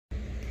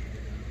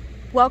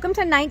Welcome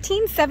to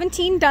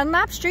 1917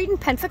 Dunlap Street in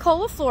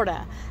Pensacola,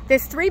 Florida.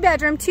 This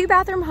 3-bedroom,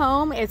 2-bathroom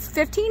home is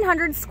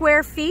 1,500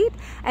 square feet,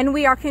 and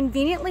we are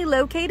conveniently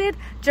located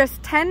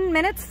just 10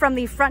 minutes from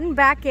the front and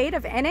back gate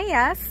of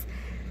NAS,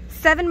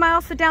 7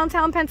 miles to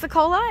downtown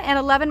Pensacola, and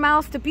 11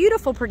 miles to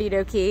beautiful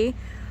Perdido Key.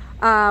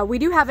 We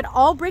do have an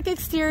all-brick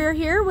exterior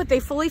here with a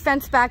fully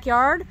fenced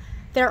backyard.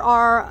 There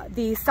are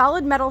the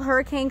solid metal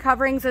hurricane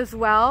coverings as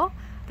well.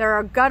 There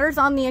are gutters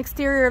on the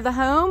exterior of the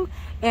home,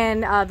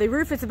 and the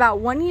roof is about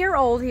 1 year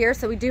old here,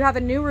 so we do have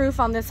a new roof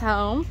on this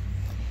home.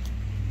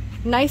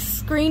 Nice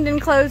screened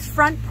enclosed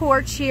front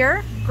porch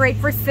here, great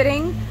for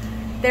sitting.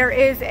 There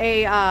is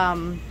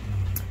a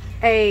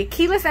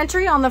keyless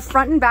entry on the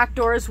front and back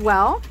door as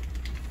well.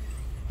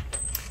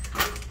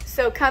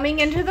 So coming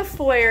into the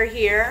foyer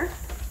here,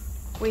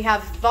 we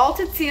have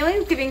vaulted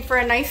ceilings giving for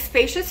a nice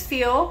spacious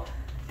feel.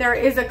 There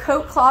is a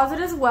coat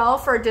closet as well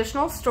for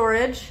additional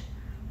storage.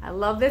 I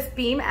love this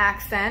beam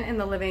accent in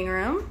the living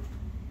room.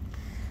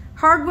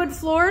 Hardwood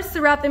floors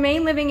throughout the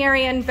main living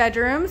area and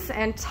bedrooms,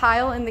 and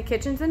tile in the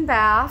kitchens and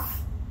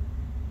baths.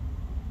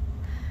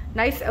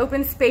 Nice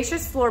open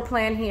spacious floor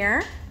plan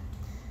here.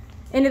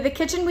 Into the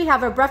kitchen we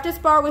have a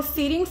breakfast bar with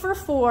seating for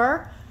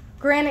 4,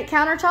 granite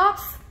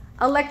countertops,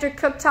 electric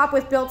cooktop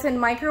with built-in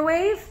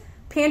microwave,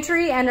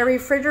 pantry and a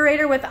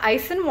refrigerator with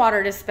ice and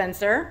water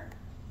dispenser.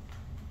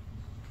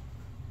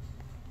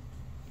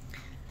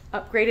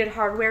 Upgraded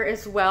hardware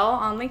as well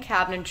on the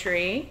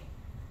cabinetry.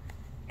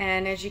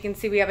 And as you can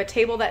see, we have a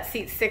table that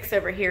seats 6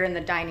 over here in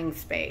the dining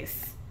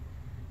space.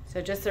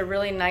 So just a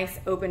really nice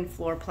open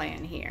floor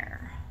plan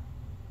here.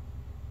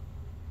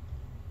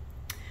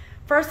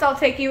 First, I'll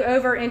take you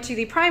over into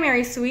the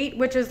primary suite,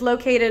 which is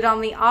located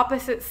on the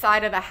opposite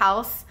side of the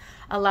house,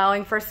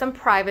 allowing for some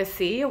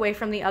privacy away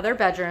from the other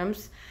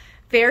bedrooms.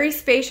 Very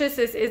spacious.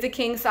 This is a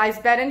king-size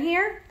bed in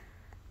here.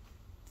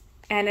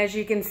 And as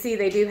you can see,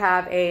 they do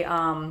have a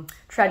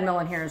treadmill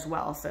in here as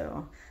well.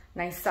 So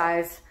nice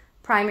size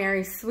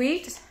primary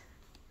suite.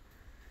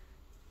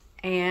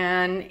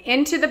 And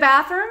into the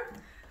bathroom,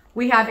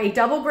 we have a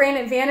double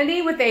granite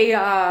vanity with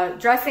a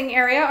dressing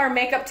area or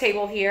makeup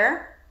table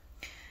here.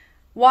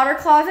 Water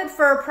closet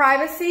for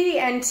privacy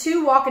and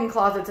 2 walk-in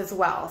closets as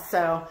well.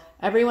 So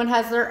everyone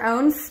has their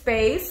own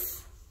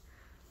space.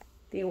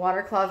 The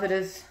water closet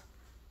is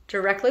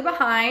directly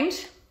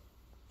behind.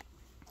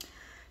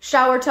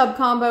 Shower tub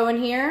combo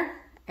in here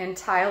and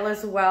tile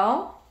as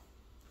well.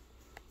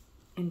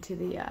 Into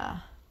the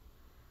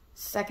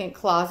second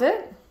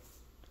closet.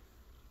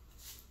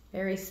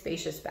 Very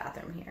spacious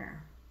bathroom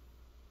here.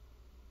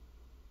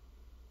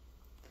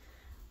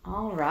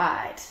 All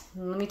right,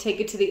 let me take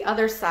you to the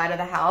other side of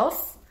the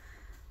house.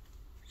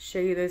 Show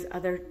you those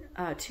other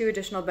 2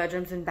 additional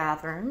bedrooms and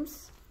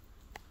bathrooms.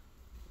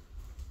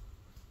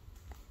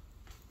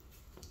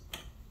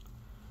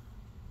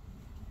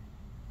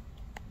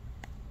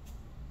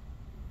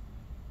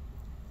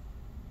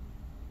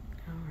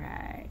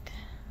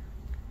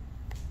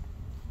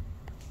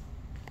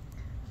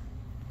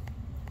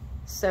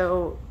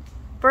 So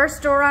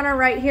first door on our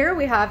right here,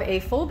 we have a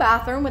full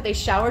bathroom with a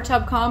shower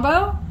tub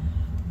combo.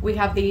 We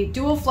have the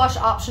dual flush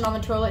option on the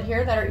toilet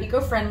here that are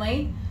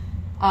eco-friendly.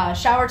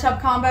 Shower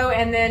tub combo,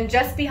 and then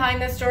just behind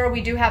this door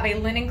we do have a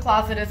linen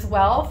closet as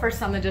well for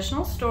some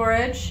additional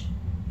storage.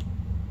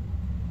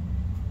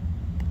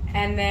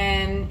 And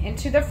then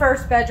into the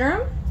first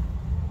bedroom.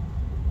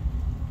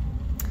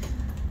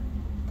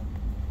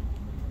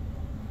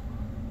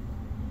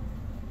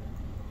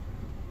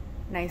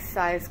 Nice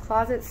size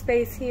closet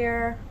space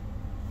here.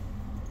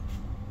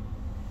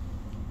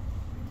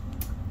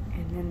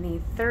 And then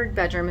the third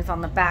bedroom is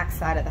on the back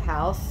side of the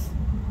house.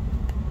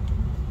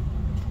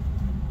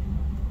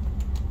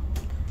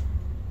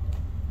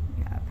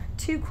 We have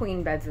 2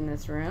 queen beds in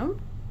this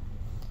room.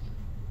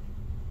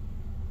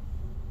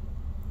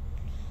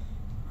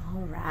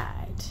 All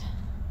right.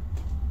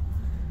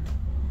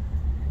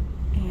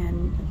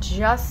 And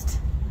just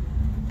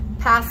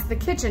past the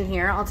kitchen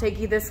here, I'll take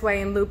you this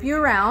way and loop you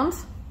around.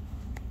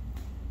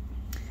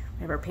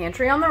 We have our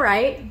pantry on the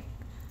right,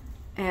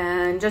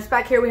 and just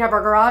back here we have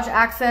our garage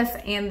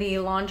access and the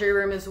laundry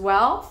room as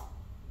well.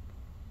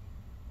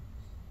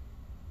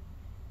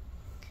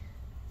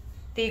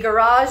 The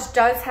garage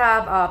does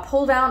have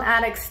pull-down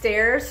attic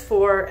stairs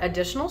for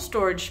additional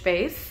storage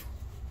space.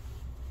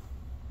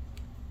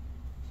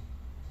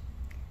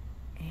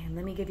 And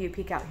let me give you a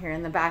peek out here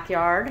in the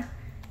backyard.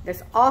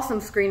 This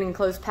awesome screen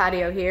enclosed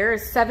patio here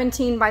is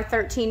 17 by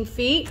 13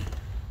 feet.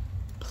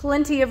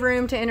 Plenty of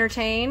room to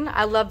entertain.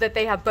 I love that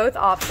they have both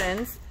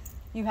options.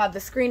 You have the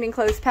screen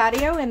enclosed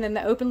patio and then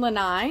the open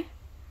lanai.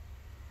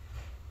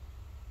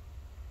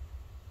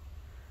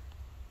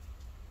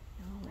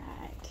 All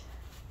right.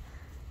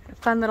 A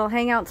fun little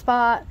hangout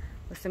spot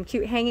with some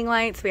cute hanging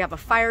lights. We have a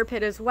fire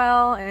pit as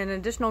well and an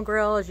additional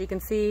grill, as you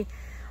can see.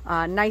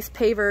 Nice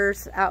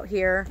pavers out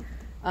here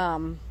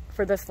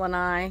for this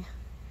lanai.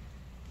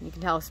 You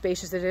can tell how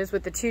spacious it is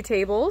with the 2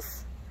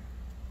 tables.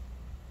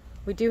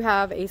 We do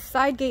have a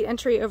side gate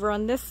entry over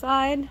on this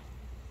side.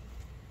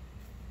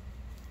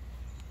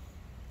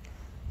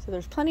 So So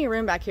there's plenty of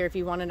room back here if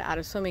you wanted to add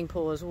a swimming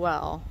pool as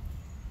well.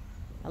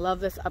 I love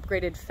this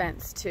upgraded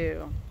fence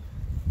too.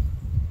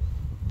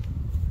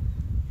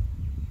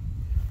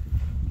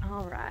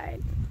 All right,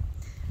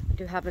 I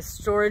do have a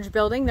storage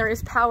building. There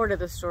is power to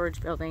the storage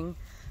building.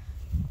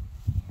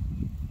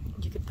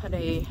 You could put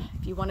if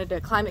you wanted to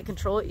climate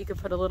control it, you could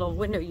put a little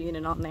window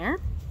unit on there.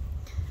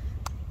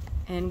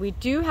 And we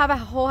do have a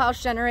whole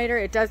house generator.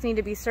 It does need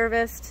to be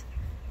serviced,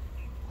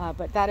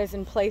 but that is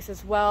in place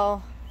as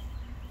well.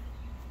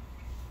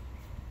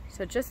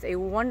 So just a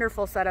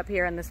wonderful setup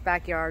here in this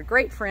backyard.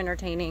 Great for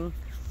entertaining.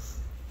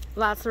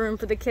 Lots of room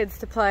for the kids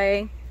to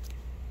play.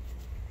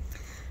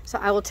 So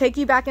I will take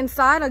you back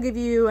inside. I'll give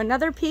you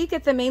another peek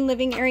at the main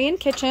living area and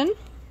kitchen.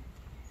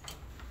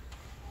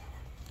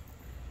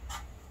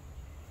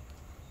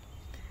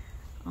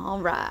 All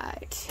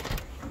right.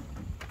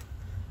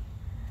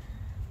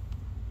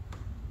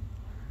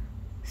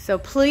 So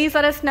please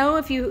let us know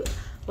if you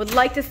would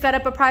like to set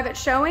up a private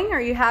showing or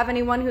you have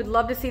anyone who'd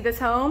love to see this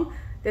home.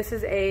 This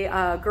is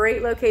a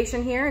great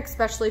location here,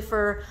 especially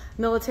for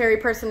military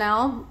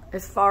personnel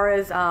as far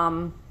as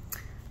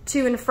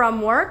to and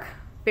from work.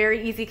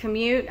 Very easy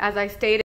commute, as I stated.